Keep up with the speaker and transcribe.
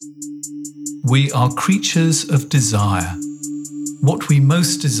We are creatures of desire. What we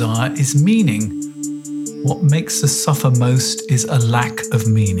most desire is meaning. What makes us suffer most is a lack of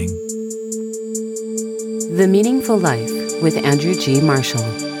meaning. The Meaningful Life with Andrew G. Marshall.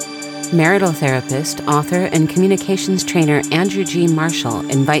 Marital therapist, author, and communications trainer Andrew G. Marshall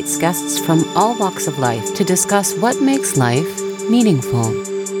invites guests from all walks of life to discuss what makes life meaningful.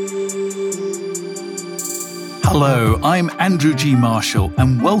 Hello, I'm Andrew G. Marshall,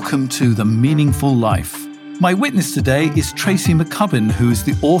 and welcome to The Meaningful Life. My witness today is Tracy McCubbin, who is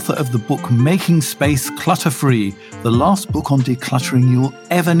the author of the book Making Space Clutter-Free, the last book on decluttering you'll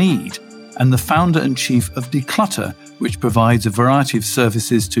ever need, and the founder and chief of Declutter, which provides a variety of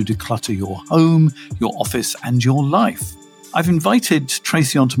services to declutter your home, your office, and your life. I've invited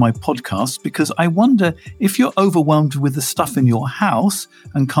Tracy onto my podcast because I wonder if you're overwhelmed with the stuff in your house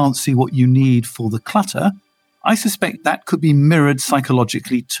and can't see what you need for the clutter. I suspect that could be mirrored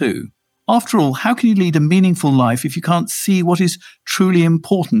psychologically too. After all, how can you lead a meaningful life if you can't see what is truly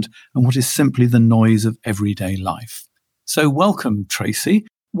important and what is simply the noise of everyday life? So welcome, Tracy.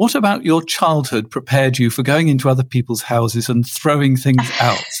 What about your childhood prepared you for going into other people's houses and throwing things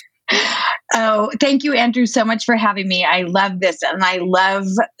out? Oh, thank you, Andrew, so much for having me. I love this. And I love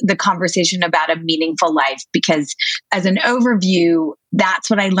the conversation about a meaningful life because as an overview, that's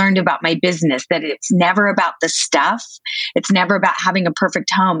what I learned about my business, that it's never about the stuff. It's never about having a perfect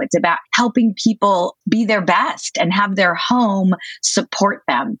home. It's about helping people be their best and have their home support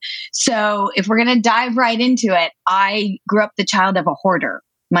them. So if we're going to dive right into it, I grew up the child of a hoarder.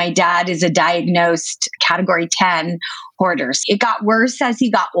 My dad is a diagnosed category 10 hoarder. It got worse as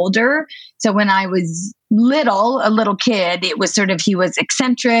he got older. So when I was a little kid, it was sort of he was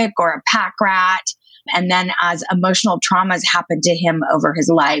eccentric or a pack rat. And then as emotional traumas happened to him over his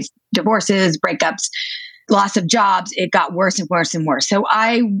life, divorces, breakups, loss of jobs, it got worse and worse and worse. So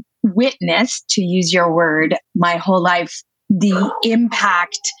I witnessed, to use your word, my whole life, the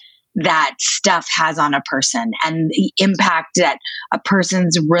impact that stuff has on a person and the impact that a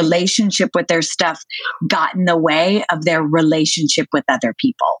person's relationship with their stuff got in the way of their relationship with other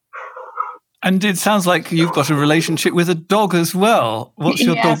people. And it sounds like you've got a relationship with a dog as well. What's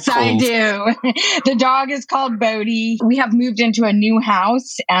your dog called? Yes, I do. The dog is called Bodhi. We have moved into a new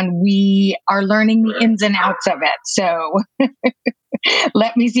house and we are learning the ins and outs of it. So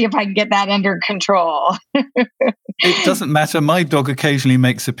let me see if I can get that under control. It doesn't matter. My dog occasionally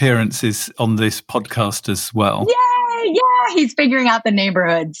makes appearances on this podcast as well. Yay! Yeah, he's figuring out the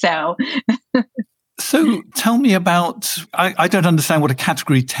neighborhood. So tell me about, I don't understand what a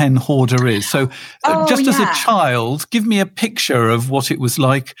category 10 hoarder is. So as a child, give me a picture of what it was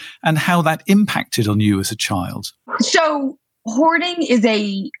like and how that impacted on you as a child. So hoarding is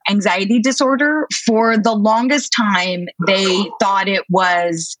a anxiety disorder. For the longest time, they thought it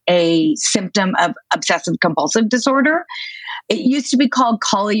was a symptom of obsessive compulsive disorder. It used to be called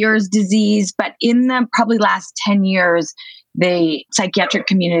Collier's disease, but in the probably last 10 years, the psychiatric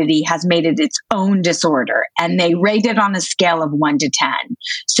community has made it its own disorder and they rate it on a scale of 1 to 10.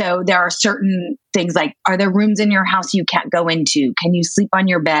 So there are certain things like, are there rooms in your house you can't go into? Can you sleep on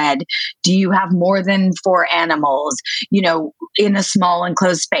your bed? Do you have more than 4 animals, in a small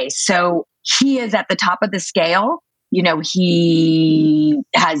enclosed space? So he is at the top of the scale. He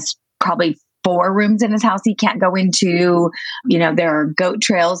has probably 4 rooms in his house he can't go into. There are goat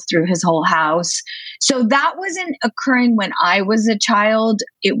trails through his whole house. So that wasn't occurring when I was a child.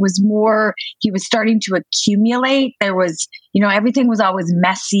 It was more, he was starting to accumulate. There was, everything was always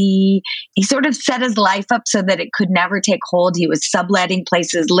messy. He sort of set his life up so that it could never take hold. He was subletting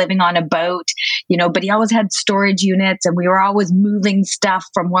places, living on a boat, but he always had storage units and we were always moving stuff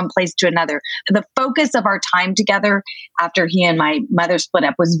from one place to another. The focus of our time together after he and my mother split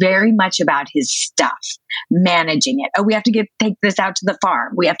up was very much about his stuff, managing it. Oh, we have to take this out to the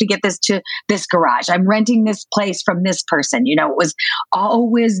farm. We have to get this to this garage. I'm renting this place from this person. It was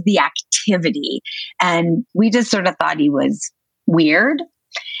always the activity. And we just sort of thought he was weird.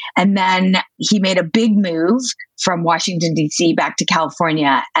 And then he made a big move from Washington, D.C. back to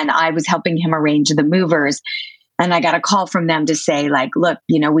California. And I was helping him arrange the movers. And I got a call from them to say, look,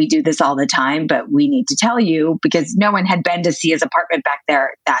 we do this all the time, but we need to tell you because no one had been to see his apartment back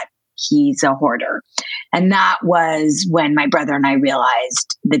there that he's a hoarder. And that was when my brother and I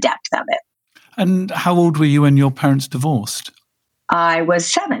realized the depth of it. And how old were you when your parents divorced? I was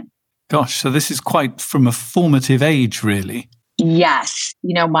 7. Gosh, so this is quite from a formative age, really. Yes.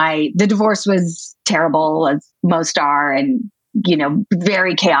 The divorce was terrible, as most are. And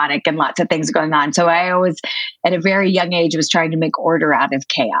very chaotic and lots of things going on. So I always, at a very young age, was trying to make order out of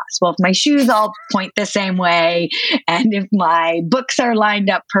chaos. Well, if my shoes all point the same way, and if my books are lined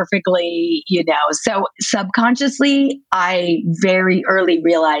up perfectly, so subconsciously, I very early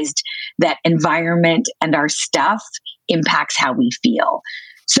realized that environment and our stuff impacts how we feel.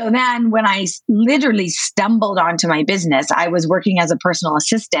 So then when I literally stumbled onto my business, I was working as a personal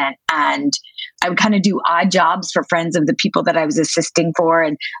assistant, and I would kind of do odd jobs for friends of the people that I was assisting for.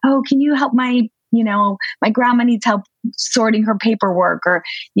 And, oh, can you help my grandma needs help sorting her paperwork, or,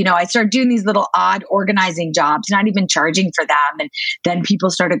 I started doing these little odd organizing jobs, not even charging for them. And then people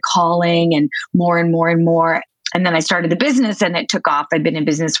started calling, and more and more and more. And then I started the business, and it took off. I've been in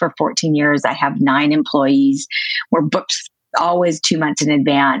business for 14 years. I have 9 employees. We're booked always 2 months in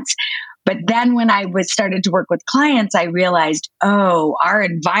advance. But then when I started to work with clients, I realized, our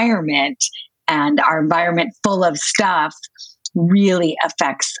environment and our environment full of stuff really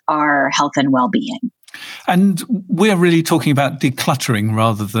affects our health and well-being. And we're really talking about decluttering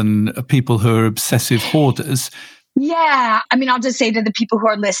rather than people who are obsessive hoarders. Yeah. I'll just say to the people who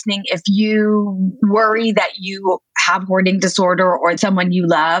are listening, if you worry that you have hoarding disorder or someone you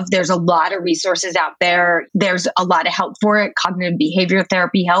love, there's a lot of resources out there. There's a lot of help for it. Cognitive behavior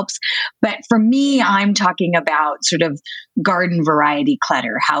therapy helps. But for me, I'm talking about sort of garden variety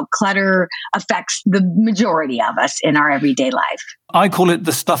clutter, how clutter affects the majority of us in our everyday life. I call it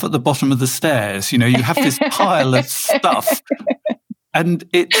the stuff at the bottom of the stairs. You have this pile of stuff. And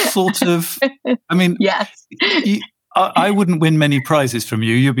it's sort of, yes. I wouldn't win many prizes from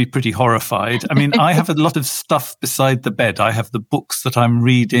you. You'd be pretty horrified. I have a lot of stuff beside the bed. I have the books that I'm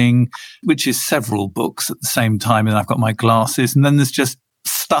reading, which is several books at the same time. And I've got my glasses. And then there's just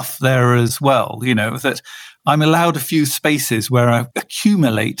stuff there as well, that I'm allowed a few spaces where I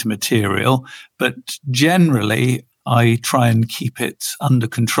accumulate material, but generally I try and keep it under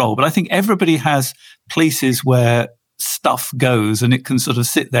control. But I think everybody has places where stuff goes, and it can sort of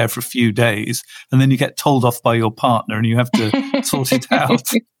sit there for a few days, and then you get told off by your partner and you have to sort it out.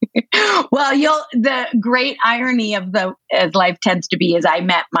 Well, the great irony of as life tends to be, is I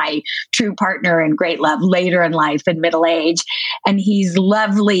met my true partner in great love later in life, in middle age, and he's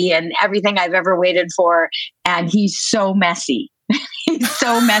lovely and everything I've ever waited for, and he's so messy. He's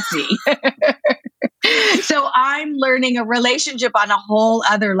so messy. So I'm learning a relationship on a whole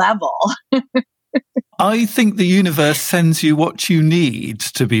other level. I think the universe sends you what you need,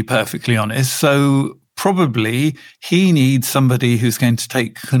 to be perfectly honest. So probably he needs somebody who's going to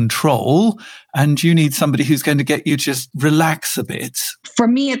take control, and you need somebody who's going to get you to just relax a bit. For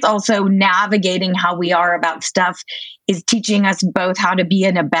me, it's also navigating how we are about stuff is teaching us both how to be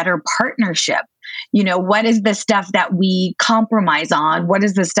in a better partnership. What is the stuff that we compromise on? What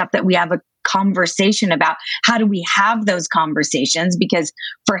is the stuff that we have a conversation about? How do we have those conversations? Because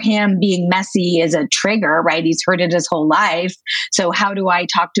for him, being messy is a trigger, right? He's heard it his whole life. So how do I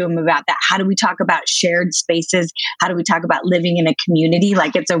talk to him about that? How do we talk about shared spaces? How do we talk about living in a community?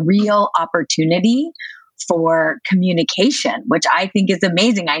 Like, it's a real opportunity for communication, which I think is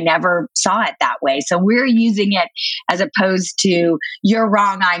amazing. I never saw it that way. So we're using it as opposed to you're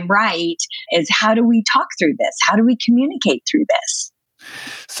wrong, I'm right, is how do we talk through this? How do we communicate through this?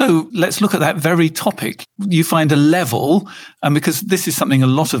 So let's look at that very topic. You find a level, and because this is something a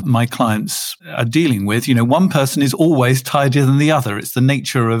lot of my clients are dealing with, one person is always tidier than the other. It's the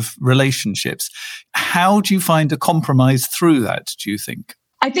nature of relationships. How do you find a compromise through that, do you think?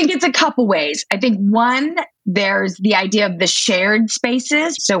 I think it's a couple ways. I think one, there's the idea of the shared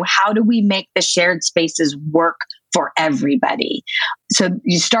spaces. So how do we make the shared spaces work for everybody? So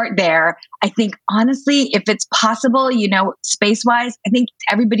you start there. I think honestly, if it's possible, space-wise, I think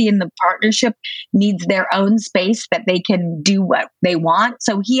everybody in the partnership needs their own space that they can do what they want.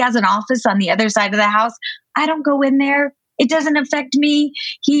 So he has an office on the other side of the house. I don't go in there. It doesn't affect me.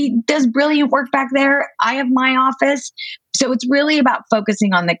 He does brilliant work back there. I have my office. So it's really about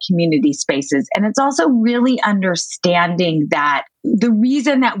focusing on the community spaces. And it's also really understanding that the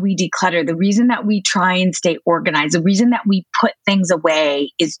reason that we declutter, the reason that we try and stay organized, the reason that we put things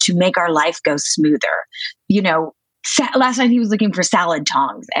away is to make our life go smoother. Last night he was looking for salad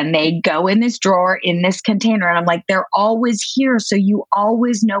tongs, and they go in this drawer in this container. And I'm like, they're always here. So you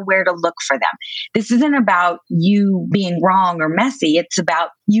always know where to look for them. This isn't about you being wrong or messy. It's about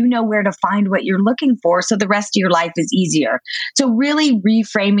where to find what you're looking for. So the rest of your life is easier. So really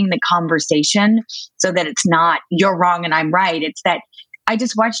reframing the conversation so that it's not you're wrong and I'm right. It's that I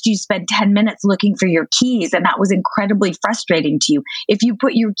just watched you spend 10 minutes looking for your keys, and that was incredibly frustrating to you. If you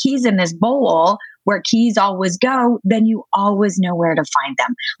put your keys in this bowl, where keys always go, then you always know where to find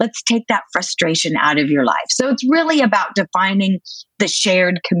them. Let's take that frustration out of your life. So it's really about defining the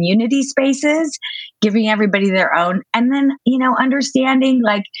shared community spaces, giving everybody their own, and then, understanding,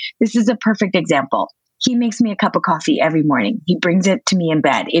 like, this is a perfect example. He makes me a cup of coffee every morning. He brings it to me in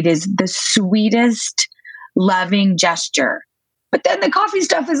bed. It is the sweetest, loving gesture. But then the coffee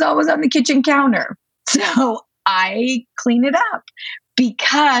stuff is always on the kitchen counter. So I clean it up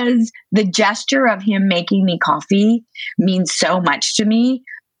because the gesture of him making me coffee means so much to me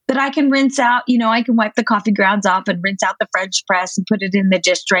that I can rinse out, I can wipe the coffee grounds off and rinse out the French press and put it in the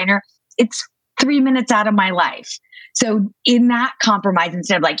dish drainer. It's 3 minutes out of my life. So in that compromise,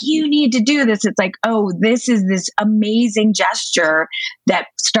 instead of like, you need to do this, it's like, oh, this is this amazing gesture that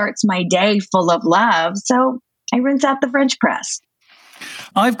starts my day full of love. So I rinse out the French press.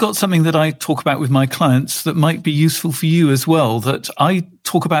 I've got something that I talk about with my clients that might be useful for you as well, that I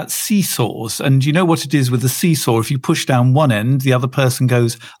talk about seesaws. And you know what it is with a seesaw? If you push down one end, the other person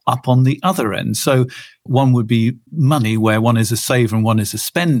goes up on the other end. So one would be money, where one is a saver and one is a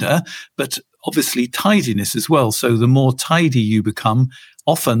spender, but obviously tidiness as well. So the more tidy you become,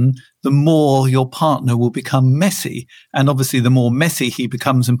 often the more your partner will become messy. And obviously the more messy he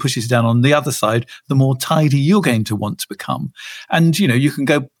becomes and pushes down on the other side, the more tidy you're going to want to become. And, you can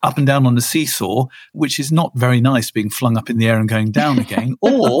go up and down on a seesaw, which is not very nice, being flung up in the air and going down again.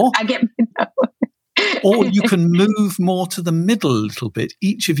 Or or you can move more to the middle a little bit.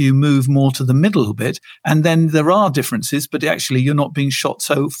 Each of you move more to the middle a bit. And then there are differences, but actually you're not being shot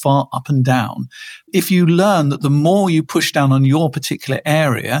so far up and down. If you learn that the more you push down on your particular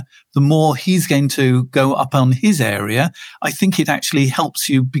area, the more he's going to go up on his area, I think it actually helps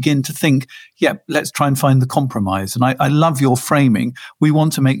you begin to think, yeah, let's try and find the compromise. And I love your framing. We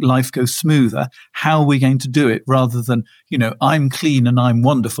want to make life go smoother. How are we going to do it, rather than, I'm clean and I'm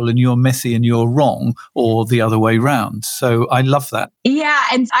wonderful and you're messy and you're wrong, or the other way round. So I love that. Yeah.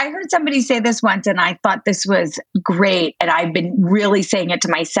 And I heard somebody say this once, and I thought this was great. And I've been really saying it to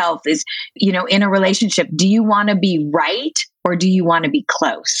myself is, in a relationship, do you want to be right or do you want to be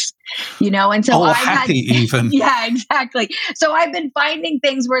close? And so even. Yeah, exactly. So I've been finding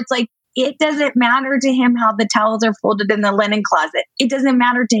things where it's like, it doesn't matter to him how the towels are folded in the linen closet. It doesn't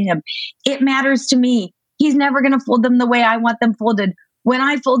matter to him. It matters to me. He's never going to fold them the way I want them folded. When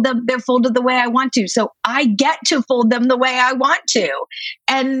I fold them, they're folded the way I want to. So I get to fold them the way I want to.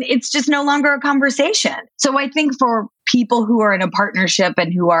 And it's just no longer a conversation. So I think for people who are in a partnership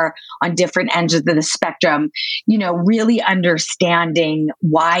and who are on different ends of the spectrum, really understanding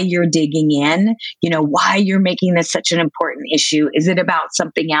why you're digging in, why you're making this such an important issue. Is it about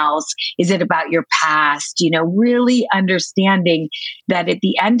something else? Is it about your past? Really understanding that at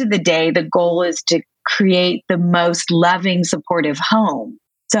the end of the day, the goal is to create the most loving, supportive home.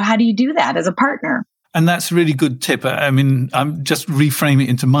 So how do you do that as a partner? And that's a really good tip. I mean, I'm just reframing it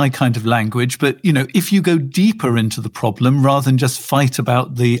into my kind of language. But, if you go deeper into the problem rather than just fight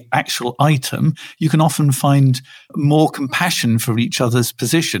about the actual item, you can often find more compassion for each other's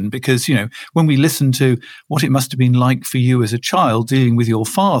position. Because, when we listen to what it must have been like for you as a child dealing with your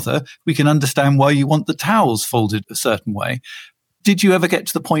father, we can understand why you want the towels folded a certain way. Did you ever get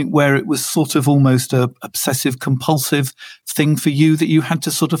to the point where it was sort of almost a obsessive compulsive thing for you that you had to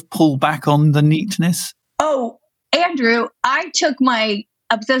sort of pull back on the neatness? Oh, Andrew, I took my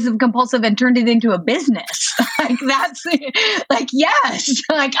obsessive compulsive and turned it into a business. That's yes.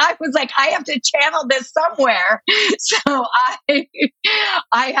 I was like, I have to channel this somewhere. So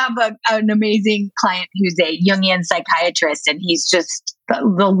I have an amazing client who's a Jungian psychiatrist, and he's just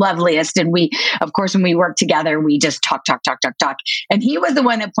the loveliest. And we, of course, when we work together, we just talk. And he was the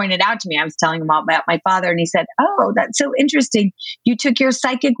one that pointed out to me, I was telling him all about my father, and he said, oh, that's so interesting. You took your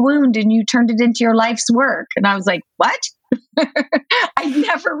psychic wound and you turned it into your life's work. And I was like, what? I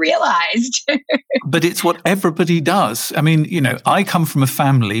never realized. But it's what everybody does. I mean, I come from a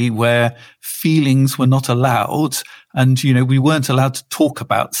family where feelings were not allowed, and, we weren't allowed to talk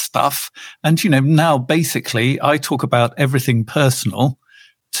about stuff. And, now basically I talk about everything personal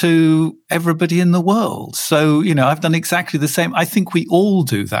to everybody in the world. So, I've done exactly the same. I think we all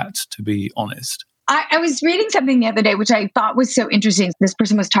do that, to be honest. I was reading something the other day, which I thought was so interesting. This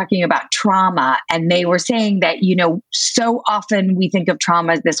person was talking about trauma, and they were saying that, so often we think of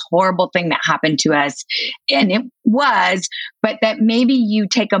trauma as this horrible thing that happened to us, and it was, but that maybe you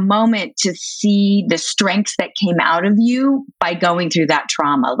take a moment to see the strengths that came out of you by going through that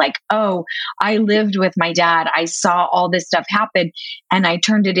trauma. Like, oh, I lived with my dad. I saw all this stuff happen, and I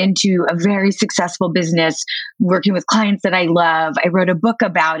turned it into a very successful business working with clients that I love. I wrote a book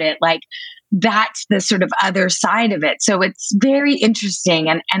about it. Like, that's the sort of other side of it. So it's very interesting.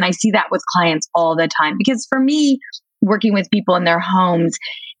 And I see that with clients all the time, because for me, working with people in their homes,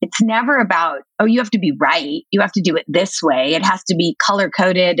 it's never about, oh, you have to be right. You have to do it this way. It has to be color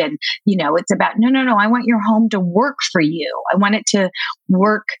coded. And, it's about, no. I want your home to work for you. I want it to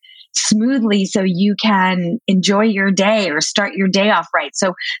work smoothly so you can enjoy your day or start your day off right.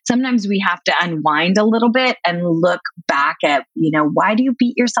 So sometimes we have to unwind a little bit and look back at, why do you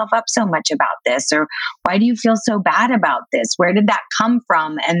beat yourself up so much about this? Or why do you feel so bad about this? Where did that come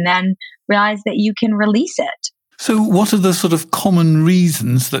from? And then realize that you can release it. So what are the sort of common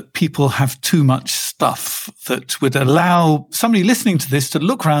reasons that people have too much stuff that would allow somebody listening to this to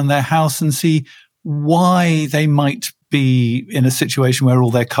look around their house and see why they might be in a situation where all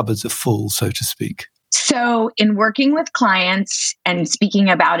their cupboards are full, so to speak? So in working with clients and speaking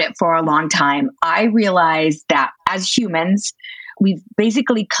about it for a long time, I realized that as humans, we've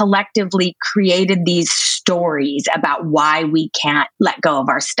basically collectively created these stories about why we can't let go of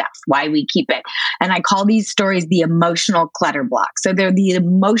our stuff, why we keep it. And I call these stories the emotional clutter block. So they're the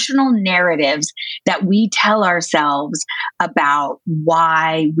emotional narratives that we tell ourselves about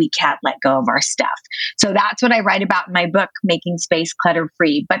why we can't let go of our stuff. So that's what I write about in my book, Making Space Clutter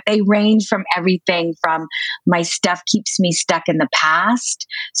Free. But they range from everything from my stuff keeps me stuck in the past.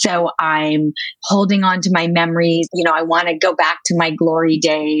 So I'm holding on to my memories. I want to go back to my glory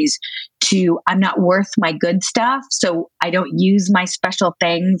days, to I'm not worth my good stuff. So I don't use my special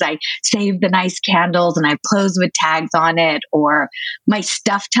things. I save the nice candles and I have clothes with tags on it, or my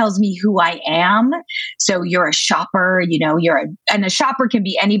stuff tells me who I am. So you're a shopper, and a shopper can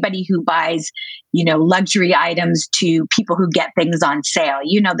be anybody who buys, luxury items to people who get things on sale.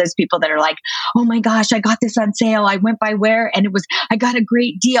 Those people that are like, oh my gosh, I got this on sale. I went by where and I got a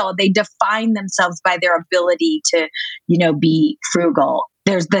great deal. They define themselves by their ability to, be frugal.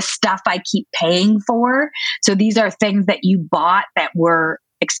 There's the stuff I keep paying for. So these are things that you bought that were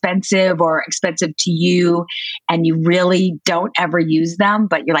expensive or expensive to you, and you really don't ever use them,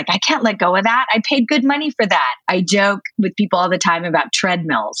 but you're like, I can't let go of that. I paid good money for that. I joke with people all the time about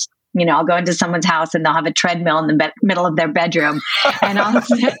treadmills. I'll go into someone's house and they'll have a treadmill in the middle of their bedroom, and I'll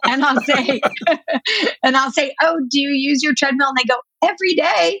say, oh, do you use your treadmill? And they go, every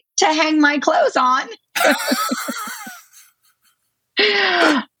day to hang my clothes on.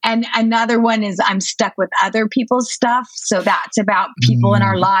 And another one is I'm stuck with other people's stuff. So that's about people in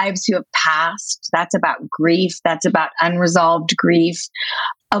our lives who have passed. That's about grief. That's about unresolved grief.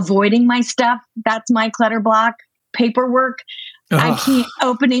 Avoiding my stuff. That's my clutter block. Paperwork. I can't.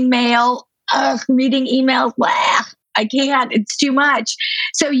 Opening mail. Reading emails. Blah. I can't. It's too much.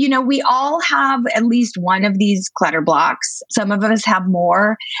 So, we all have at least one of these clutter blocks. Some of us have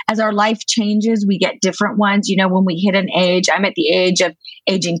more. As our life changes, we get different ones. When we hit an age, I'm at the age of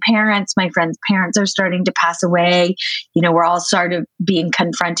aging parents. My friends' parents are starting to pass away. We're all sort of being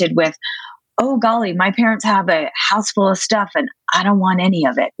confronted with, oh, golly, my parents have a house full of stuff and I don't want any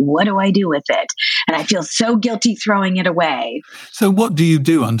of it. What do I do with it? And I feel so guilty throwing it away. So what do you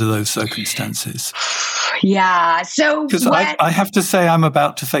do under those circumstances? Yeah. So because I have to say I'm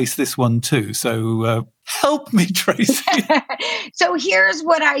about to face this one too. So help me, Tracy. So here's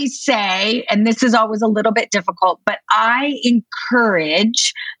what I say, and this is always a little bit difficult, but I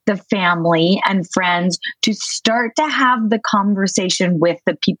encourage the family and friends to start to have the conversation with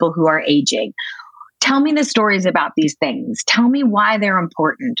the people who are aging. Tell me the stories about these things. Tell me why they're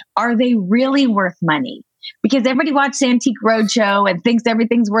important. Are they really worth money? Because everybody watches Antique Roadshow and thinks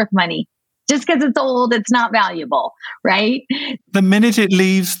everything's worth money. Just because it's old, it's not valuable, right? The minute it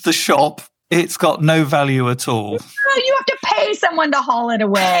leaves the shop, it's got no value at all. You have to pay someone to haul it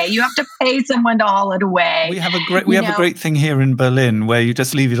away. We have a great thing here in Berlin where you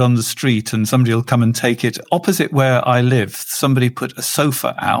just leave it on the street and somebody will come and take it. Opposite where I live, somebody put a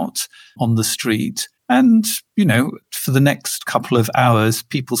sofa out on the street. And, for the next couple of hours,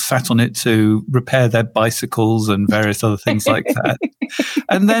 people sat on it to repair their bicycles and various other things like that.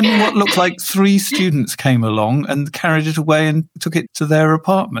 And then what looked like 3 students came along and carried it away and took it to their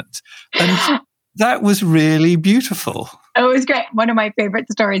apartment. And that was really beautiful. Oh, it was great. One of my favorite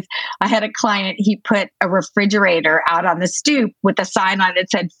stories. I had a client, he put a refrigerator out on the stoop with a sign on it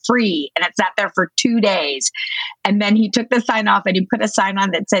that said free, and it sat there for 2 days. And then he took the sign off and he put a sign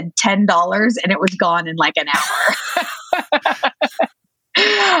on that said $10, and it was gone in like an hour.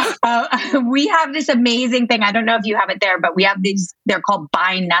 We have this amazing thing. I don't know if you have it there, but we have these, they're called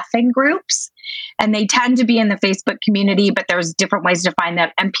buy nothing groups. And they tend to be in the Facebook community, but there's different ways to find them.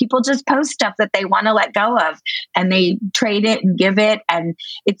 And people just post stuff that they want to let go of and they trade it and give it. And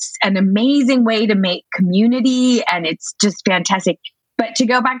it's an amazing way to make community. And it's just fantastic. But to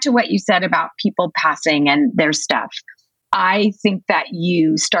go back to what you said about people passing and their stuff, I think that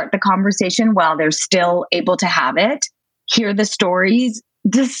you start the conversation while they're still able to have it, hear the stories,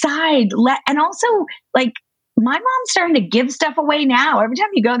 decide, and also like my mom's starting to give stuff away now. Every time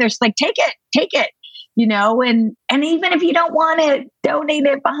you go there, she's like, take it, and even if you don't want it, donate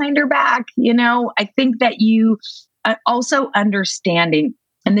it behind her back. I think that you also understanding,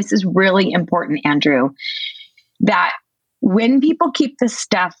 and this is really important, Andrew, that when people keep the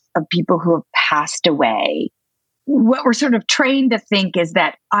stuff of people who have passed away, what we're sort of trained to think is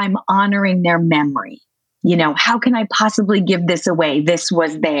that I'm honoring their memory. How can I possibly give this away? This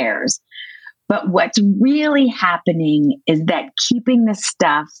was theirs. But what's really happening is that keeping the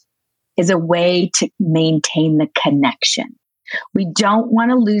stuff is a way to maintain the connection. We don't want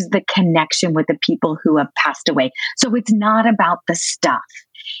to lose the connection with the people who have passed away. So it's not about the stuff.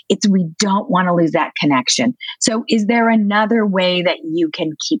 We don't want to lose that connection. So is there another way that you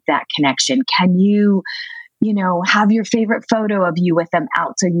can keep that connection? Can you, have your favorite photo of you with them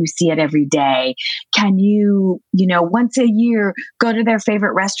out so you see it every day? Can you, once a year, go to their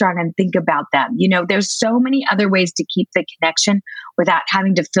favorite restaurant and think about them? There's so many other ways to keep the connection without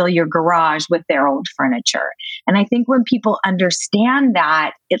having to fill your garage with their old furniture. And I think when people understand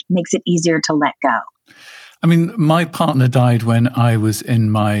that, it makes it easier to let go. I mean, my partner died when I was in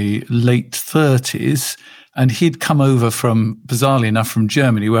my late 30s, and he'd come over bizarrely enough, from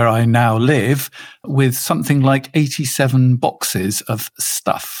Germany, where I now live, with something like 87 boxes of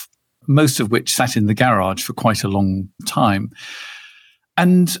stuff, most of which sat in the garage for quite a long time.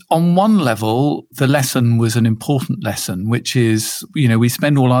 And on one level, the lesson was an important lesson, which is, we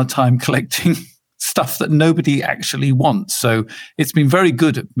spend all our time collecting stuff that nobody actually wants. So it's been very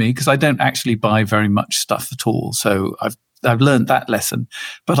good at me because I don't actually buy very much stuff at all. So I've learned that lesson,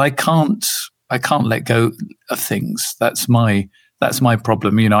 but I can't let go of things. That's my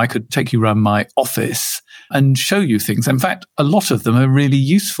problem. I could take you around my office and show you things. In fact, a lot of them are really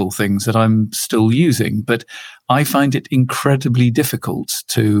useful things that I'm still using, but I find it incredibly difficult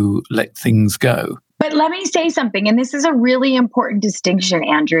to let things go. But let me say something, and this is a really important distinction,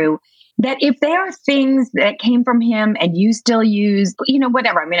 Andrew, that if there are things that came from him and you still use,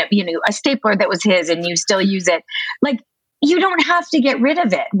 whatever, a stapler that was his and you still use it, like, you don't have to get rid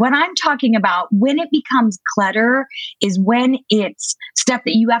of it. What I'm talking about, when it becomes clutter, is when it's stuff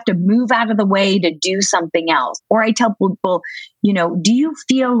that you have to move out of the way to do something else. Or I tell people, do you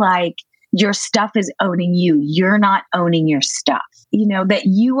feel like your stuff is owning you? You're not owning your stuff. That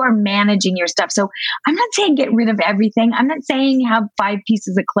you are managing your stuff. So I'm not saying get rid of everything. I'm not saying have 5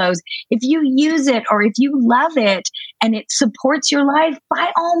 pieces of clothes. If you use it or if you love it and it supports your life, by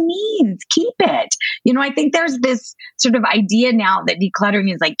all means, keep it. I think there's this sort of idea now that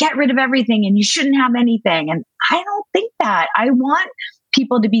decluttering is like, get rid of everything and you shouldn't have anything. And I don't think that. I want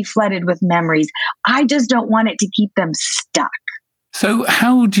people to be flooded with memories. I just don't want it to keep them stuck. So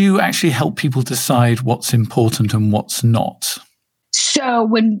how do you actually help people decide what's important and what's not? So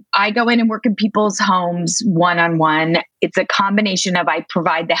when I go in and work in people's homes one-on-one, it's a combination of I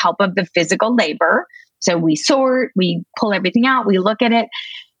provide the help of the physical labor. So we sort, we pull everything out, we look at it,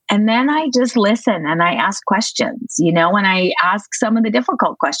 and then I just listen and I ask questions, and I ask some of the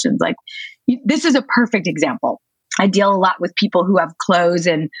difficult questions. Like, this is a perfect example. I deal a lot with people who have clothes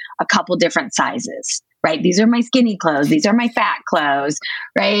in a couple different sizes, right? These are my skinny clothes. These are my fat clothes,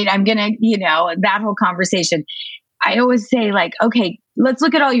 right? I'm going to, that whole conversation. I always say, like, okay, let's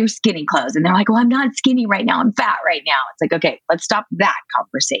look at all your skinny clothes. And they're like, well, I'm not skinny right now. I'm fat right now. It's like, okay, let's stop that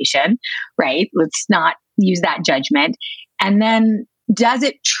conversation, right? Let's not use that judgment. And then, does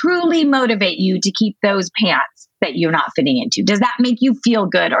it truly motivate you to keep those pants that you're not fitting into? Does that make you feel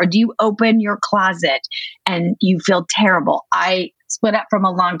good? Or do you open your closet and you feel terrible? I split up from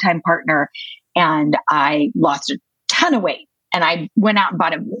a longtime partner and I lost a ton of weight. And I went out and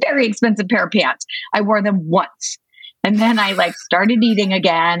bought a very expensive pair of pants. I wore them once. And then I started eating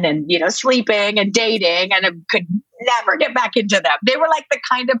again and, sleeping and dating, and I could never get back into them. They were like the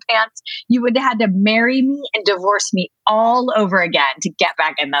kind of pants you would have had to marry me and divorce me all over again to get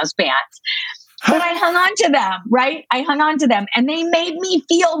back in those pants. But I hung on to them, right? I hung on to them and they made me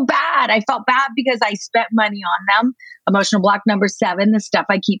feel bad. I felt bad because I spent money on them. Emotional block number 7, the stuff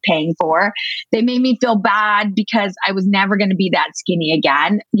I keep paying for. They made me feel bad because I was never going to be that skinny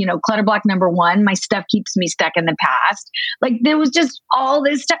again. Clutter block number 1, my stuff keeps me stuck in the past. There was just all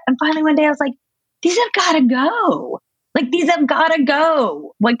this stuff. And finally one day I was like, these have got to go. These have got to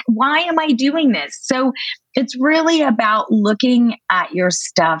go. Why am I doing this? So it's really about looking at your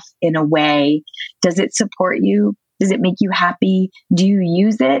stuff in a way. Does it support you? Does it make you happy? Do you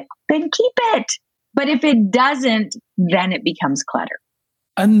use it? Then keep it. But if it doesn't, then it becomes clutter.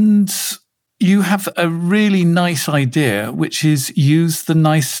 And you have a really nice idea, which is use the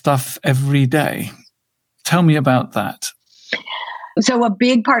nice stuff every day. Tell me about that. So a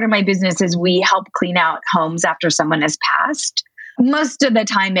big part of my business is we help clean out homes after someone has passed. Most of the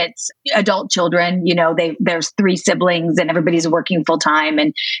time it's adult children, there's 3 siblings and everybody's working full time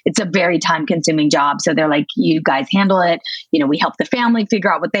and it's a very time consuming job. So they're like, you guys handle it. We help the family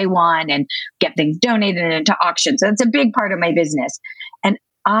figure out what they want and get things donated into auctions. So it's a big part of my business. And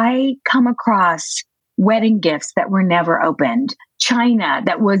I come across wedding gifts that were never opened, china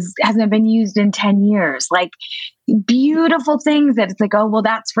that hasn't been used in 10 years, like beautiful things that it's like, oh, well,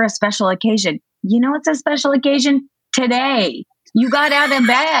 that's for a special occasion. It's a special occasion today. You got out of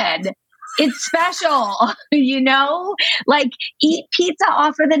bed. It's special, like eat pizza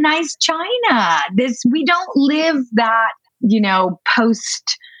off of the nice china. We don't live that,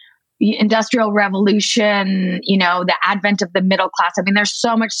 post industrial revolution, the advent of the middle class. I mean, there's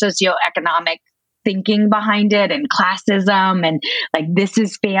so much socioeconomic thinking behind it and classism and like, this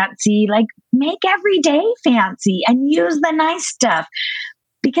is fancy, like make every day fancy and use the nice stuff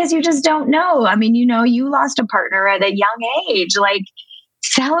because you just don't know. I mean, you lost a partner at a young age, like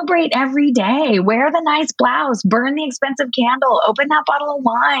celebrate every day, wear the nice blouse, burn the expensive candle, open that bottle of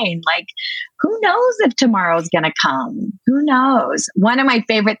wine. Like, who knows if tomorrow's going to come? Who knows? One of my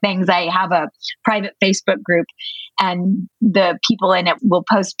favorite things, I have a private Facebook group and the people in it will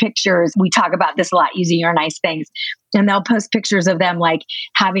post pictures. We talk about this a lot, using your nice things. And they'll post pictures of them like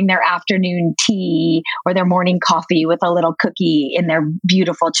having their afternoon tea or their morning coffee with a little cookie in their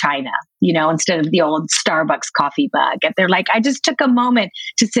beautiful china, instead of the old Starbucks coffee mug. And they're like, I just took a moment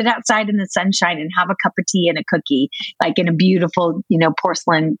to sit outside in the sunshine and have a cup of tea and a cookie, like in a beautiful,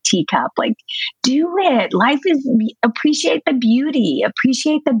 porcelain teacup. Like, do it. Life is, appreciate the beauty.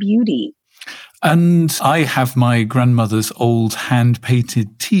 And I have my grandmother's old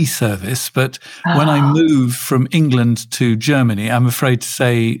hand-painted tea service, but when I moved from England to Germany, I'm afraid to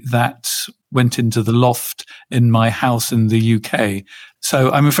say that went into the loft in my house in the UK.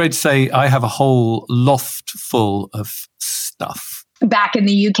 So I'm afraid to say I have a whole loft full of stuff. Back in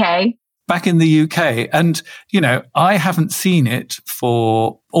the UK? Back in the UK. And, I haven't seen it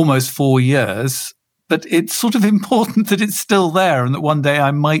for almost 4 years. But it's sort of important that it's still there and that one day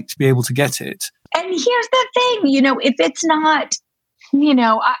I might be able to get it. And here's the thing, if it's not,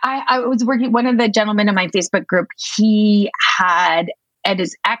 I was working, one of the gentlemen in my Facebook group, he had at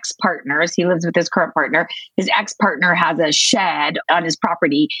his ex-partners, he lives with his current partner, his ex-partner has a shed on his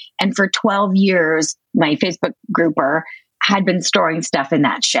property. And for 12 years, my Facebook grouper had been storing stuff in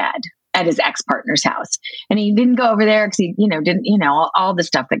that shed at his ex-partner's house. And he didn't go over there because he, didn't, all the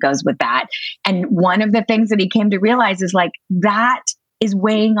stuff that goes with that. And one of the things that he came to realize is like, that is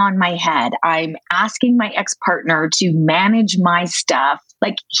weighing on my head. I'm asking my ex-partner to manage my stuff.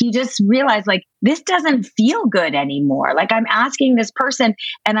 Like, he just realized like, this doesn't feel good anymore. Like, I'm asking this person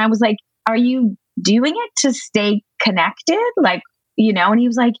and I was like, are you doing it to stay connected? Like, and he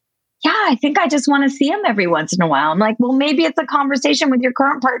was like, yeah, I think I just want to see him every once in a while. I'm like, well, maybe it's a conversation with your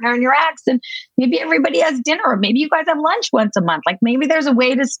current partner and your ex, and maybe everybody has dinner, or maybe you guys have lunch once a month. Like, maybe there's a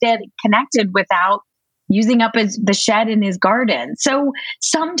way to stay connected without using up the shed in his garden. So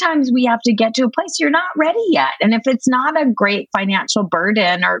sometimes we have to get to a place you're not ready yet. And if it's not a great financial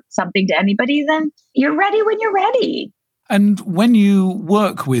burden or something to anybody, then you're ready when you're ready. And when you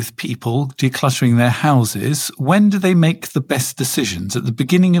work with people decluttering their houses, when do they make the best decisions? At the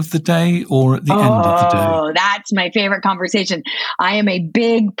beginning of the day or at the end of the day? Oh, that's my favorite conversation. I am a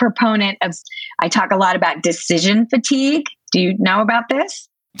big proponent of, I talk a lot about decision fatigue. Do you know about this?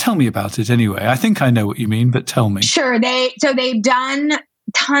 Tell me about it anyway. I think I know what you mean, but tell me. Sure. They've done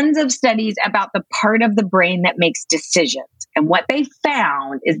tons of studies about the part of the brain that makes decisions. And what they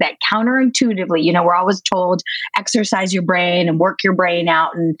found is that counterintuitively, we're always told exercise your brain and work your brain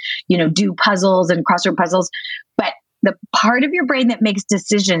out and, do puzzles and crossword puzzles. But the part of your brain that makes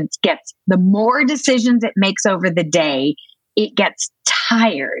decisions the more decisions it makes over the day, it gets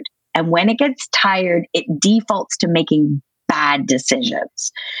tired. And when it gets tired, it defaults to making bad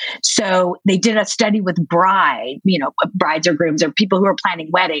decisions. So they did a study with brides or grooms or people who are planning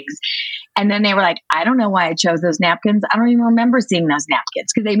weddings. And then they were like, I don't know why I chose those napkins. I don't even remember seeing those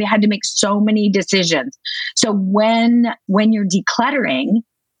napkins because they had to make so many decisions. So when you're decluttering,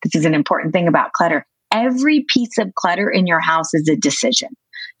 this is an important thing about clutter. Every piece of clutter in your house is a decision.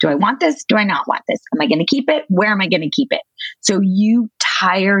 Do I want this? Do I not want this? Am I going to keep it? Where am I going to keep it? So you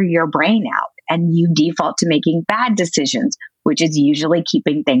tire your brain out and you default to making bad decisions, which is usually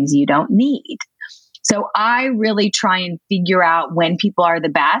keeping things you don't need. So I really try and figure out when people are the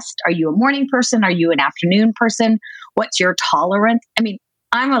best. Are you a morning person? Are you an afternoon person? What's your tolerance? I mean,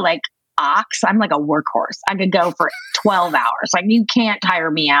 I'm a like ox. I'm like a workhorse. I could go for 12 hours. Like you can't tire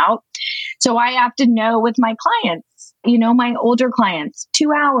me out. So I have to know with my clients, my older clients,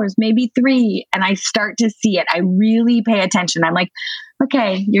 2 hours, maybe 3. And I start to see it. I really pay attention. I'm like,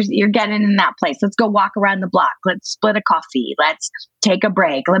 okay, you're getting in that place. Let's go walk around the block. Let's split a coffee. Let's take a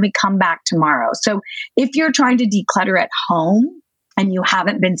break. Let me come back tomorrow. So if you're trying to declutter at home and you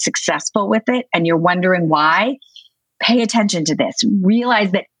haven't been successful with it and you're wondering why, pay attention to this.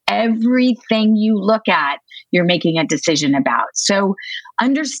 Realize that everything you look at, you're making a decision about. So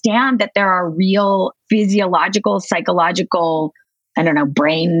understand that there are real physiological, psychological,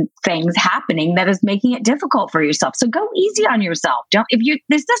 brain things happening that is making it difficult for yourself. So go easy on yourself.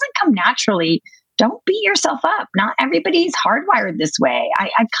 This doesn't come naturally, don't beat yourself up. Not everybody's hardwired this way. I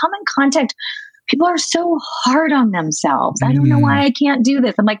come in contact, people are so hard on themselves. I don't know why I can't do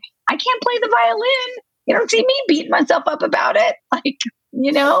this. I'm like, I can't play the violin. You don't see me beating myself up about it.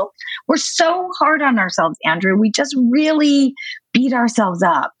 We're so hard on ourselves, Andrew. We just really beat ourselves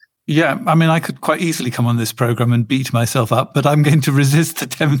up. Yeah, I could quite easily come on this program and beat myself up, but I'm going to resist the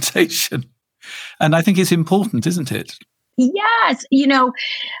temptation. And I think it's important, isn't it? Yes.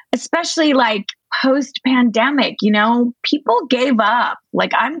 Especially like post-pandemic, people gave up.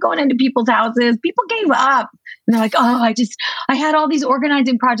 Like I'm going into people's houses, people gave up. And they're like, oh, I had all these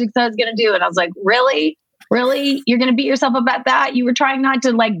organizing projects I was going to do. And I was like, really? Really? You're going to beat yourself up about that? You were trying not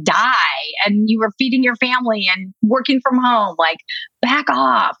to like die and you were feeding your family and working from home. Like back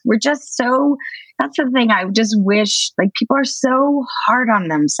off. That's the thing. I just wish like people are so hard on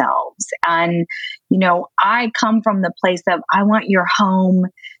themselves. And, I come from the place of I want your home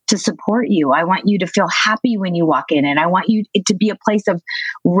to support you. I want you to feel happy when you walk in, and I want it to be a place of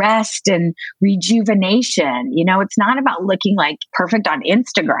rest and rejuvenation. It's not about looking like perfect on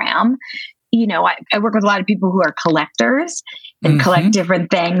Instagram. I work with a lot of people who are collectors and collect different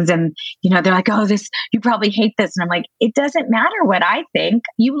things. And, they're like, oh, you probably hate this. And I'm like, it doesn't matter what I think.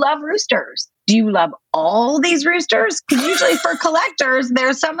 You love roosters. Do you love all these roosters? Because usually for collectors,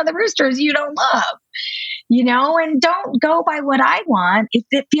 there's some of the roosters you don't love, and don't go by what I want. If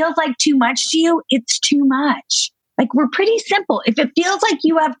it feels like too much to you, it's too much. Like we're pretty simple. If it feels like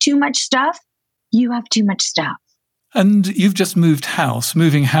you have too much stuff, you have too much stuff. And you've just moved house.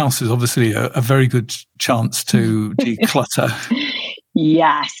 Moving house is obviously a very good chance to declutter.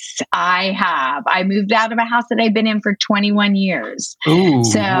 Yes, I have. I moved out of a house that I've been in for 21 years. Oh,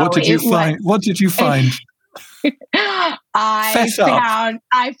 so what did you find? What did you find?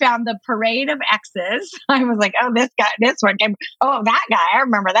 I found the parade of exes. I was like, oh, this one came. Oh, that guy. I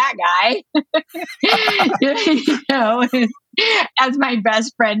remember that guy. As my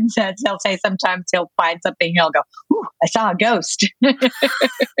best friend says, he'll say sometimes he'll find something. He'll go, ooh, I saw a ghost. It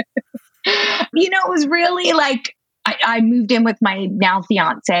was really like, I moved in with my now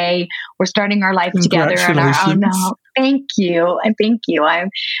fiance. We're starting our life together on our own. No, thank you. And thank you.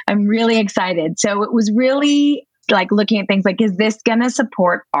 I'm really excited. So it was really like looking at things like, is this going to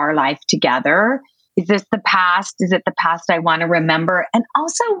support our life together? Is this the past? Is it the past I want to remember? And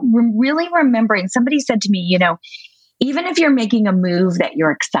also really remembering, somebody said to me, even if you're making a move that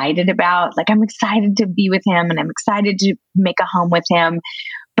you're excited about, like I'm excited to be with him and I'm excited to make a home with him,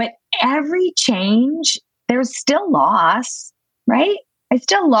 but every change, there's still loss, right? I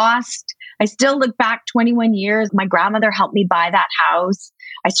still look back 21 years. My grandmother helped me buy that house.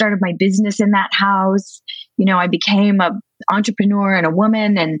 I started my business in that house. I became an entrepreneur and a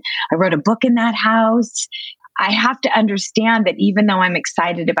woman, and I wrote a book in that house. I have to understand that even though I'm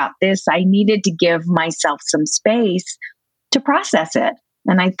excited about this, I needed to give myself some space to process it.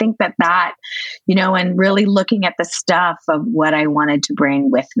 And I think that, and really looking at the stuff of what I wanted to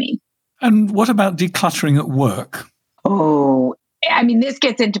bring with me. And what about decluttering at work? Oh, this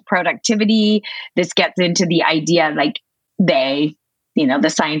gets into productivity. This gets into the idea like the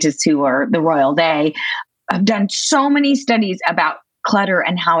scientists who are the royal they, have done so many studies about clutter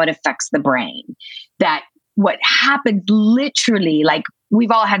and how it affects the brain, that what happens literally, like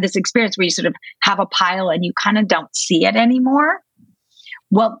we've all had this experience where you sort of have a pile and you kind of don't see it anymore.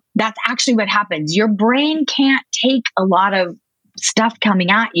 Well, that's actually what happens. Your brain can't take a lot of stuff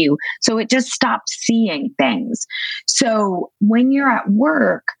coming at you, so it just stops seeing things. So when you're at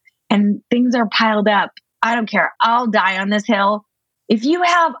work and things are piled up, I don't care. I'll die on this hill. If you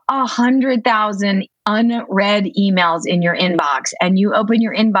have 100,000 unread emails in your inbox and you open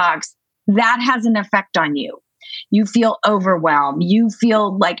your inbox, that has an effect on you. You feel overwhelmed. You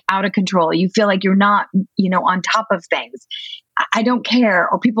feel like out of control. You feel like you're not, on top of things. I don't care.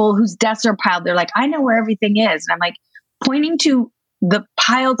 Or people whose desks are piled, they're like, I know where everything is. And I'm like, pointing to the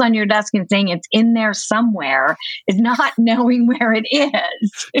piles on your desk and saying it's in there somewhere is not knowing where it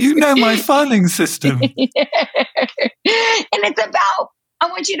is. You know my filing system. And it's about, I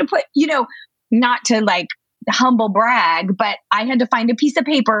want you to put, not to like humble brag, but I had to find a piece of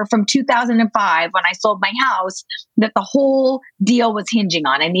paper from 2005 when I sold my house that the whole deal was hinging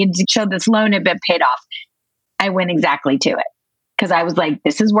on. I needed to show this loan had been paid off. I went exactly to it because I was like,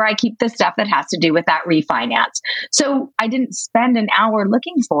 this is where I keep the stuff that has to do with that refinance. So I didn't spend an hour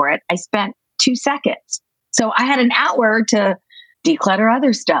looking for it. I spent 2 seconds. So I had an hour to declutter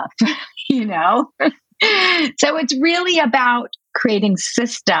other stuff, So it's really about creating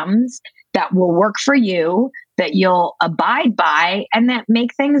systems that will work for you, that you'll abide by, and that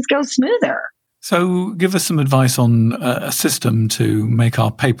make things go smoother. So give us some advice on a system to make our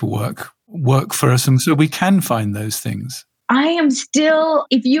paperwork work for us and so we can find those things. I am still,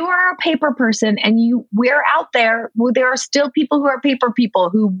 if you are a paper person and we're out there, there are still people who are paper people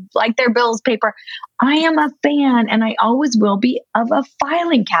who like their bills paper. I am a fan, and I always will be, of a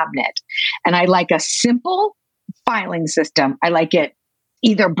filing cabinet. And I like a simple filing system. I like it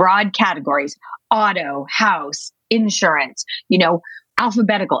either broad categories, auto, house, insurance,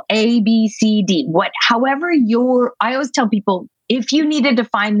 alphabetical, A, B, C, D, however I always tell people, if you needed to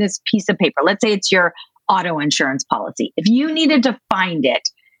find this piece of paper, let's say it's your auto insurance policy. If you needed to find it,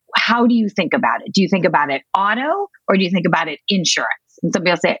 how do you think about it? Do you think about it auto, or do you think about it insurance? And somebody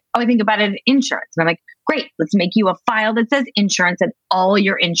will say, I think about it insurance. And I'm like, great, let's make you a file that says insurance and all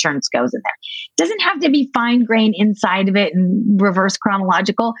your insurance goes in there. It doesn't have to be fine grained inside of it and reverse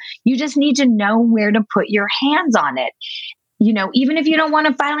chronological. You just need to know where to put your hands on it. Even if you don't want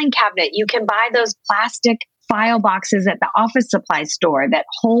a filing cabinet, you can buy those plastic file boxes at the office supply store that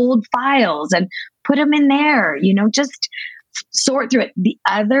hold files and put them in there, just sort through it. The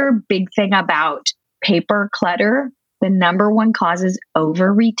other big thing about paper clutter, the number one cause is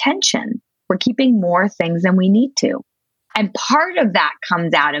over retention. We're keeping more things than we need to. And part of that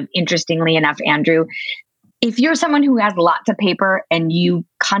comes out of, interestingly enough, Andrew, if you're someone who has lots of paper and you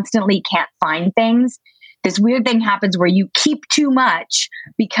constantly can't find things, this weird thing happens where you keep too much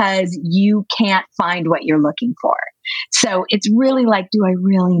because you can't find what you're looking for. So it's really like, do I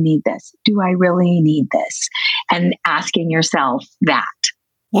really need this? Do I really need this? And asking yourself that.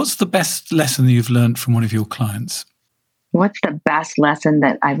 What's the best lesson that you've learned from one of your clients? What's the best lesson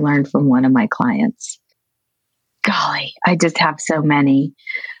that I've learned from one of my clients? Golly, I just have so many.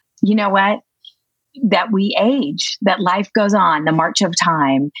 You know what? That we age, that life goes on, the march of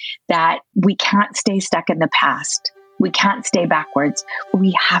time, that we can't stay stuck in the past. We can't stay backwards.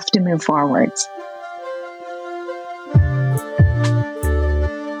 We have to move forwards.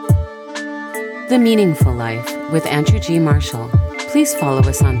 The Meaningful Life with Andrew G. Marshall. Please follow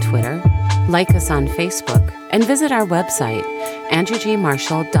us on Twitter, like us on Facebook, and visit our website,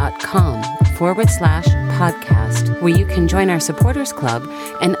 andrewgmarshall.com/podcast, where you can join our supporters club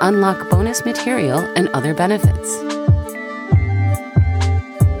and unlock bonus material and other benefits.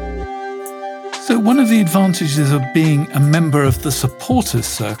 So one of the advantages of being a member of the supporters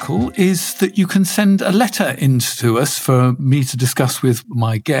circle is that you can send a letter in to us for me to discuss with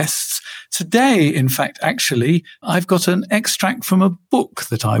my guests. Today, in fact, actually, I've got an extract from a book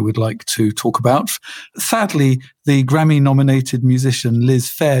that I would like to talk about. Sadly, the Grammy-nominated musician Liz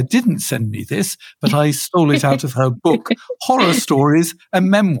Phair didn't send me this, but I stole it out of her book, Horror Stories, a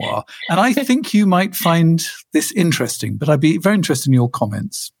Memoir. And I think you might find this interesting, but I'd be very interested in your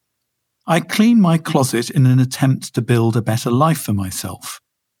comments. I clean my closet in an attempt to build a better life for myself.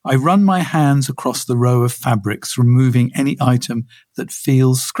 I run my hands across the row of fabrics, removing any item that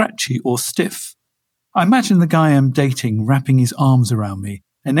feels scratchy or stiff. I imagine the guy I'm dating wrapping his arms around me,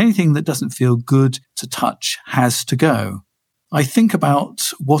 and anything that doesn't feel good to touch has to go. I think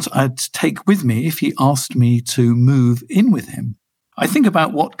about what I'd take with me if he asked me to move in with him. I think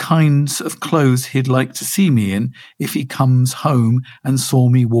about what kinds of clothes he'd like to see me in if he comes home and saw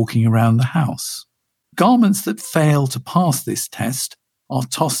me walking around the house. Garments that fail to pass this test are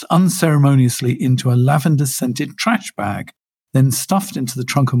tossed unceremoniously into a lavender-scented trash bag, then stuffed into the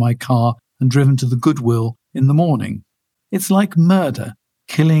trunk of my car and driven to the Goodwill in the morning. It's like murder,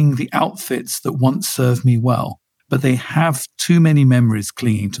 killing the outfits that once served me well, but they have too many memories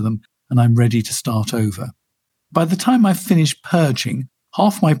clinging to them, and I'm ready to start over. By the time I've finished purging,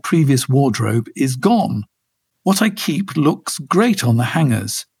 half my previous wardrobe is gone. What I keep looks great on the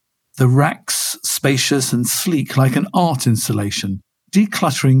hangers. The racks spacious and sleek like an art installation.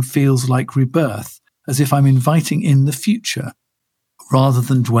 Decluttering feels like rebirth, as if I'm inviting in the future, rather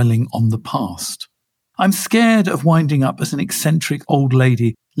than dwelling on the past. I'm scared of winding up as an eccentric old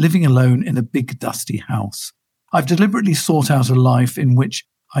lady living alone in a big dusty house. I've deliberately sought out a life in which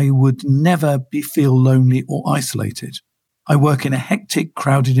I would never feel lonely or isolated. I work in a hectic,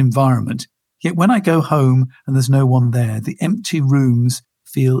 crowded environment, yet when I go home and there's no one there, the empty rooms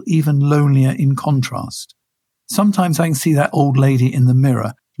feel even lonelier in contrast. Sometimes I can see that old lady in the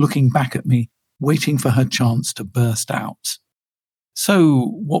mirror looking back at me, waiting for her chance to burst out.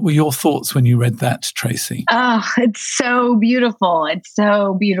 So what were your thoughts when you read that, Tracy? Oh, it's so beautiful. It's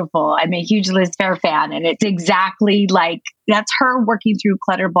so beautiful. I'm a huge Liz Phair fan, and it's exactly like that's her working through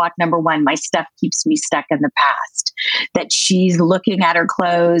clutter block number 1. My stuff keeps me stuck in the past. That she's looking at her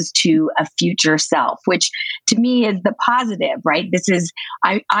clothes to a future self, which to me is the positive, right? This is,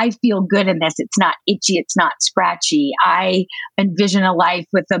 I feel good in this. It's not itchy. It's not scratchy. I envision a life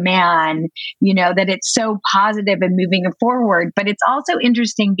with a man, that it's so positive and moving forward. But it's also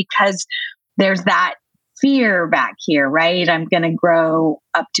interesting because there's that fear back here, right? I'm going to grow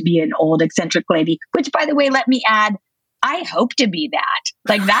up to be an old eccentric lady, which, by the way, let me add, I hope to be that.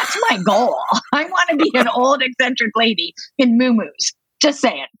 Like, that's my goal. I want to be an old eccentric lady in muumuus. Just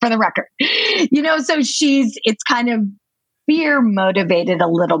saying, for the record. So it's kind of fear motivated a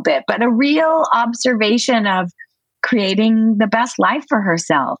little bit, but a real observation of creating the best life for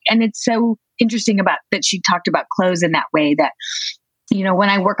herself. And it's so interesting about that she talked about clothes in that way that, when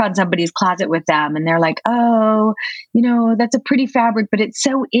I work on somebody's closet with them and they're like, oh, that's a pretty fabric, but it's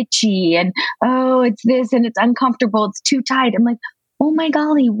so itchy. And, oh, it's this and it's uncomfortable. It's too tight. I'm like, oh my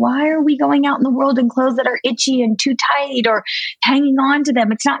golly, why are we going out in the world in clothes that are itchy and too tight or hanging on to them?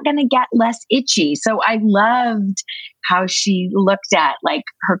 It's not going to get less itchy. So I loved how she looked at like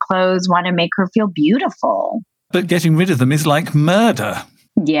her clothes want to make her feel beautiful. But getting rid of them is like murder.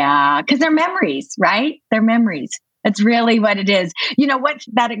 Yeah, because they're memories, right? They're memories. That's really what it is. What's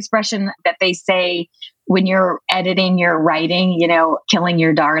that expression that they say when you're editing your writing, killing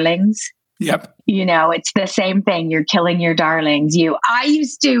your darlings? Yep. It's the same thing. You're killing your darlings. I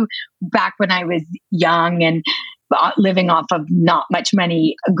used to, back when I was young and living off of not much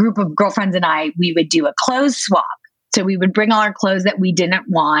money, a group of girlfriends and I, we would do a clothes swap. So we would bring all our clothes that we didn't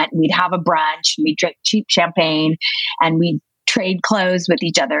want. We'd have a brunch. We'd drink cheap champagne and we'd trade clothes with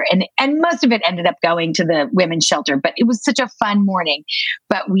each other. And most of it ended up going to the women's shelter, but it was such a fun morning.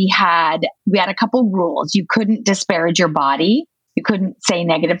 But we had a couple rules. You couldn't disparage your body. You couldn't say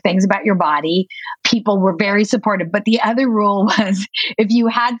negative things about your body. People were very supportive. But the other rule was if you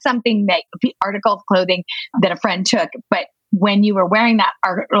had something article of clothing that a friend took, but when you were wearing that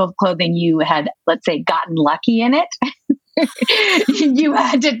article of clothing, you had, let's say, gotten lucky in it. You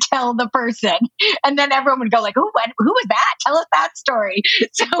had to tell the person, and then everyone would go like, who was that? Tell us that story.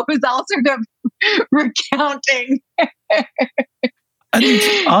 So it was all sort of recounting.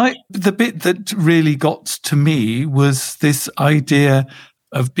 And the bit that really got to me was this idea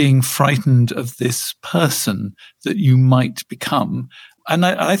of being frightened of this person that you might become. And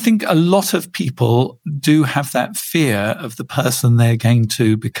I think a lot of people do have that fear of the person they're going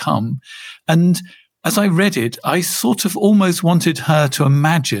to become. And as I read it, I sort of almost wanted her to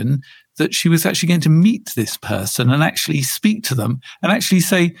imagine that she was actually going to meet this person and actually speak to them and actually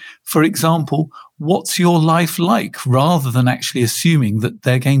say, for example, what's your life like, rather than actually assuming that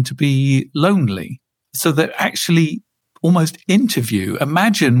they're going to be lonely. So that actually almost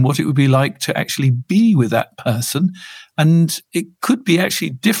imagine what it would be like to actually be with that person. And it could be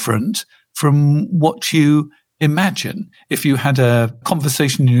actually different from what you imagine if you had a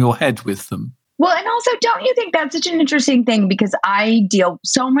conversation in your head with them. Well, and also, don't you think that's such an interesting thing? Because I deal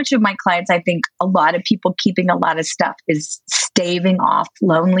so much of my clients, I think a lot of people keeping a lot of stuff is staving off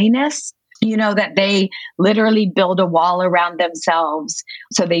loneliness. That they literally build a wall around themselves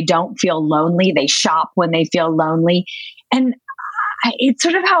so they don't feel lonely. They shop when they feel lonely. And it's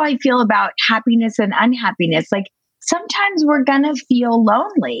sort of how I feel about happiness and unhappiness. Like, sometimes we're going to feel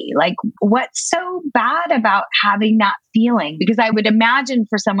lonely. Like, what's so bad about having that feeling? Because I would imagine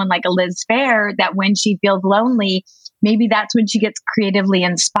for someone like a Liz Phair that when she feels lonely, maybe that's when she gets creatively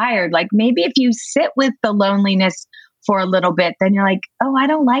inspired. Like, maybe if you sit with the loneliness for a little bit, then you're like, oh, I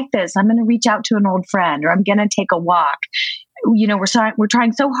don't like this. I'm going to reach out to an old friend, or I'm going to take a walk. We're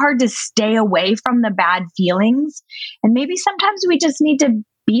trying so hard to stay away from the bad feelings. And maybe sometimes we just need to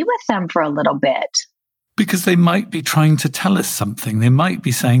be with them for a little bit. Because they might be trying to tell us something. They might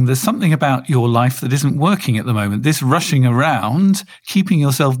be saying there's something about your life that isn't working at the moment. This rushing around, keeping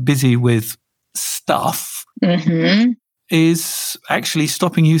yourself busy with stuff is actually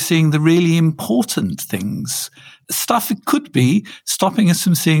stopping you seeing the really important things. Stuff could be stopping us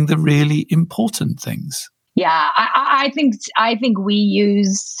from seeing the really important things. Yeah, I think we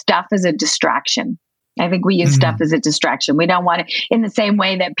use stuff as a distraction. I think we use stuff as a distraction. We don't want it in the same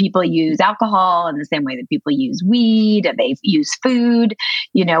way that people use alcohol, in the same way that people use weed, they use food.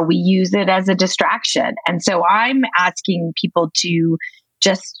 We use it as a distraction. And so I'm asking people to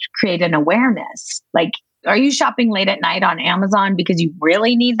just create an awareness. Like, are you shopping late at night on Amazon because you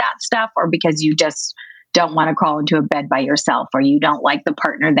really need that stuff, or because you just don't want to crawl into a bed by yourself, or you don't like the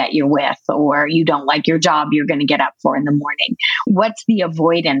partner that you're with, or you don't like your job you're going to get up for in the morning? What's the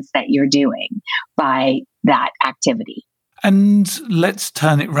avoidance that you're doing by that activity? And let's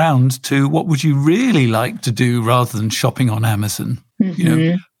turn it round to what would you really like to do rather than shopping on Amazon?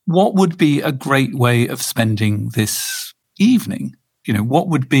 What would be a great way of spending this evening? What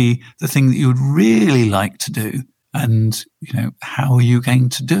would be the thing that you would really like to do? And, how are you going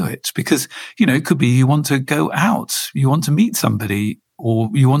to do it? Because, it could be you want to go out, you want to meet somebody, or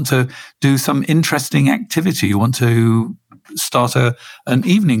you want to do some interesting activity. You want to start an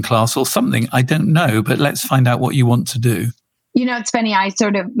evening class or something. I don't know, but let's find out what you want to do. It's funny. I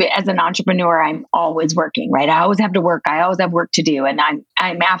sort of, as an entrepreneur, I'm always working, right? I always have to work. I always have work to do. And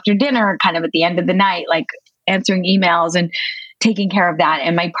I'm after dinner, kind of at the end of the night, like answering emails and taking care of that.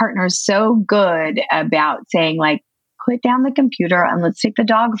 And my partner is so good about saying, like, put down the computer and let's take the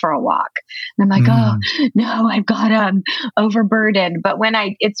dog for a walk. And I'm like, oh no, I've got overburdened. But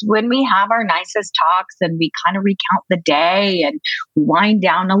it's when we have our nicest talks and we kind of recount the day and wind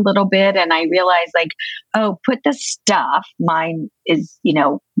down a little bit. And I realize, like, oh, put the stuff, mine is,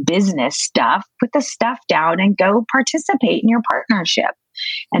 business stuff, put the stuff down and go participate in your partnership.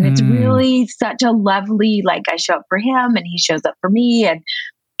 And it's really such a lovely, like, I show up for him and he shows up for me. And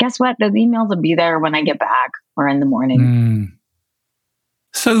guess what? Those emails will be there when I get back or in the morning.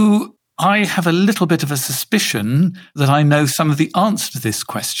 So I have a little bit of a suspicion that I know some of the answer to this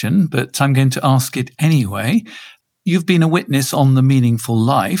question, but I'm going to ask it anyway. You've been a witness on The Meaningful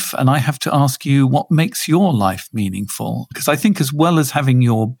Life, and I have to ask you what makes your life meaningful. Because I think as well as having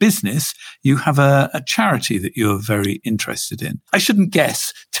your business, you have a charity that you're very interested in. I shouldn't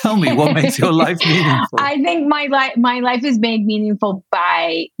guess. Tell me what makes your life meaningful. I think my life is made meaningful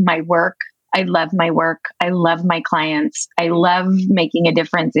by my work. I love my work. I love my clients. I love making a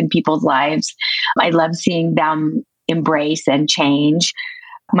difference in people's lives. I love seeing them embrace and change.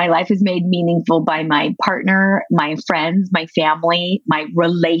 My life is made meaningful by my partner, my friends, my family, my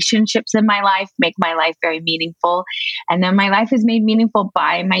relationships in my life make my life very meaningful. And then my life is made meaningful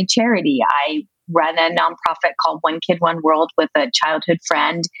by my charity. I run a nonprofit called One Kid, One World with a childhood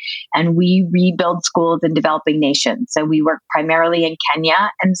friend, and we rebuild schools in developing nations. So we work primarily in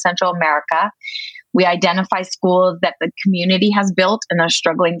Kenya and Central America. We identify schools that the community has built and are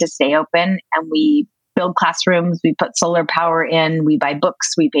struggling to stay open, and we build classrooms, we put solar power in, we buy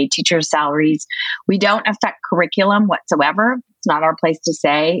books, we pay teachers' salaries. We don't affect curriculum whatsoever. It's not our place to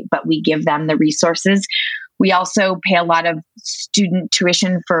say, but we give them the resources. We also pay a lot of student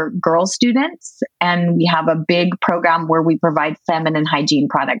tuition for girl students, and we have a big program where we provide feminine hygiene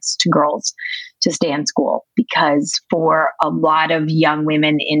products to girls to stay in school, because for a lot of young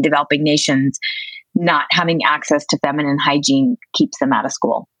women in developing nations, not having access to feminine hygiene keeps them out of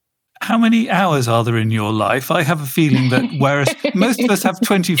school. How many hours are there in your life? I have a feeling that whereas most of us have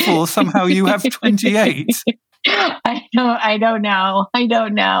 24, somehow you have 28. I don't know. I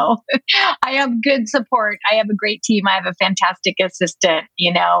have good support. I have a great team. I have a fantastic assistant.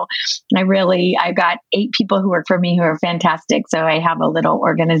 I've got 8 people who work for me who are fantastic. So I have a little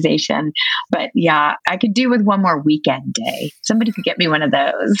organization. But yeah, I could do with one more weekend day. Somebody could get me one of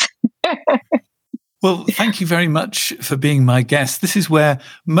those. Well, thank you very much for being my guest. This is where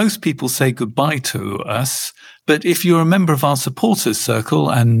most people say goodbye to us. But if you're a member of our supporters circle,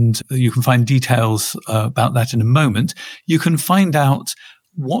 and you can find details about that in a moment, you can find out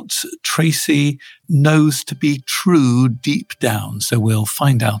what Tracy knows to be true deep down. So we'll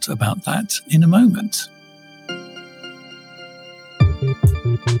find out about that in a moment.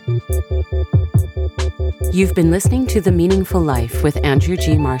 You've been listening to The Meaningful Life with Andrew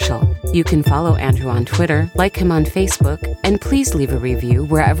G. Marshall. You can follow Andrew on Twitter, like him on Facebook, and please leave a review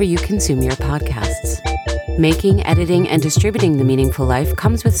wherever you consume your podcasts. Making, editing, and distributing The Meaningful Life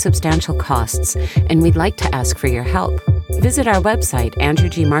comes with substantial costs, and we'd like to ask for your help. Visit our website,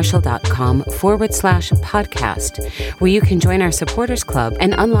 andrewgmarshall.com/podcast, where you can join our supporters club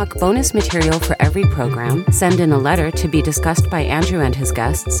and unlock bonus material for every program, send in a letter to be discussed by Andrew and his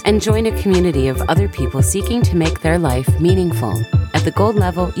guests, and join a community of other people seeking to make their life meaningful. At the gold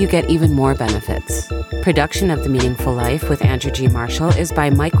level, you get even more benefits. Production of The Meaningful Life with Andrew G. Marshall is by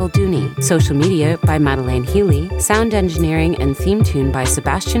Michael Dooney. Social media by Madeleine Healy. Sound engineering and theme tune by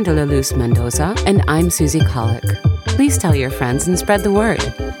Sebastian de la Luz Mendoza. And I'm Susie Colick. Please tell your friends and spread the word.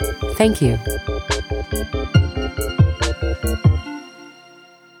 Thank you.